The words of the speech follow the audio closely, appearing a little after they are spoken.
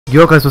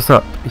Yo guys, what's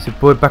up? It's your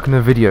boy back in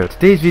the video.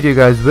 Today's video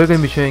guys, we're going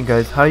to be showing you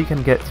guys how you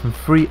can get some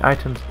free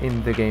items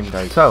in the game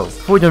guys. So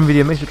before we join the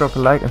video, make sure to drop a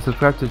like and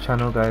subscribe to the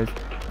channel guys,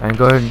 and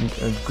go ahead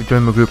and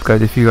join my group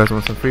guys if you guys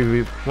want some free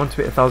group. Want to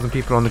hit 1,000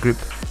 people on the group,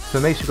 so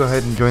make sure to go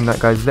ahead and join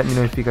that guys. Let me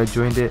know if you guys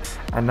joined it.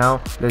 And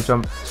now let's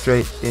jump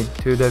straight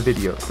into the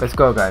video. Let's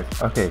go guys.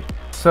 Okay,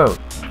 so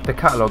the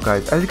catalog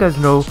guys, as you guys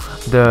know,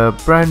 the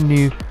brand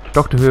new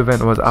Doctor Who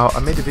event was out.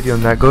 I made a video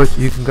on that.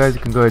 You guys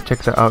can go and check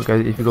that out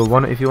guys if you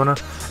wanna.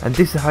 And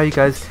this is how you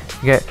guys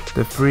get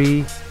the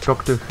free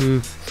Doctor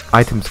Who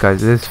items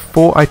guys. There's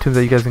 4 items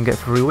that you guys can get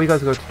for free. What you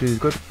guys got to do is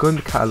go in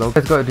the catalog. What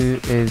you guys got to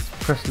do is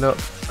press low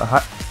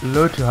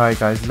to high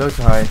guys, low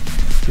to high.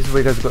 This is what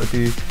you guys got to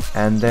do.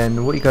 And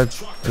then what you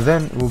guys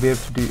then will be able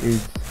to do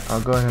is,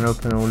 I'll go ahead and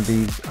open all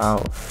these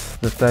out.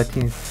 The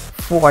 13th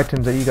 4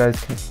 items that you guys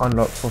can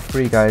unlock for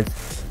free guys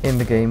in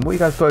the game. What you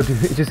guys got to do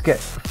is just get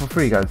for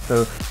free guys.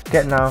 So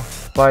get now,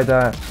 buy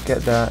that,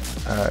 get that,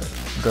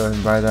 go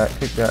and buy that,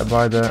 click that,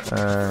 buy that,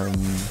 and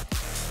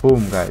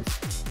boom guys.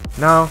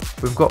 Now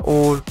we've got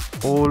all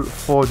 4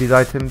 of these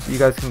items. You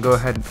guys can go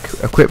ahead and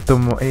equip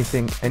them or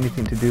anything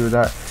to do with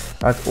that.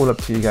 That's all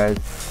up to you guys.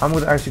 I'm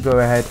going to actually go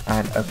ahead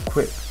and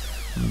equip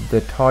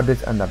the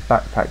Tardis and the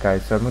backpack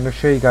guys. So I'm going to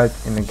show you guys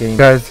in the game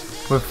guys.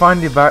 We're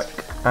finally back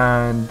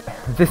and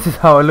this is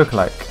how I look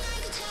like.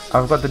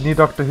 I've got the new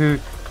Doctor Who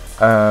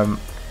what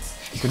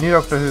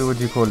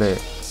do you call it,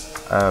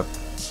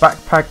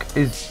 backpack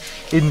is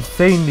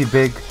insanely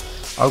big.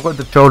 I've got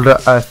the shoulder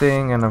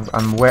thing, and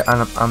I'm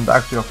the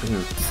actual Doctor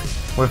Who.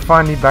 We're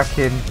finally back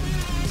in.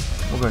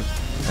 We're going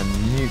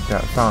and mute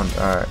that sound.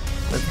 Alright,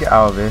 let's get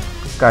out of here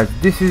guys.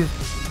 This is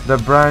the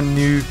brand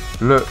new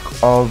look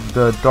of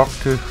the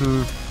Doctor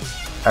Who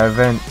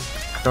event,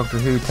 Doctor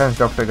Who 10th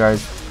Doctor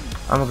guys.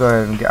 I'm gonna go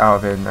ahead and get out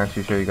of here and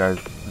actually show you guys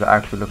the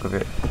actual look of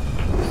it.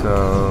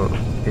 So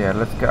yeah,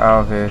 let's get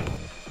out of here.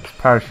 Let's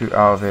parachute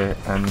out of here,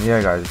 and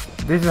yeah guys,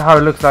 this is how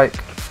it looks like.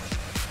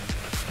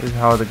 This is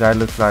how the guy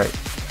looks like.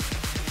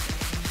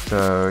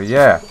 So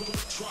yeah,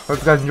 hope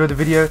you guys enjoyed the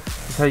video.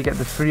 This is how you get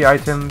the free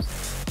items,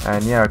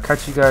 and yeah, I'll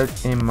catch you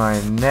guys in my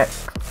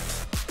next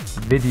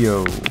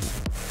video.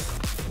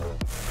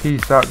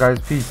 Peace out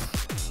guys, peace.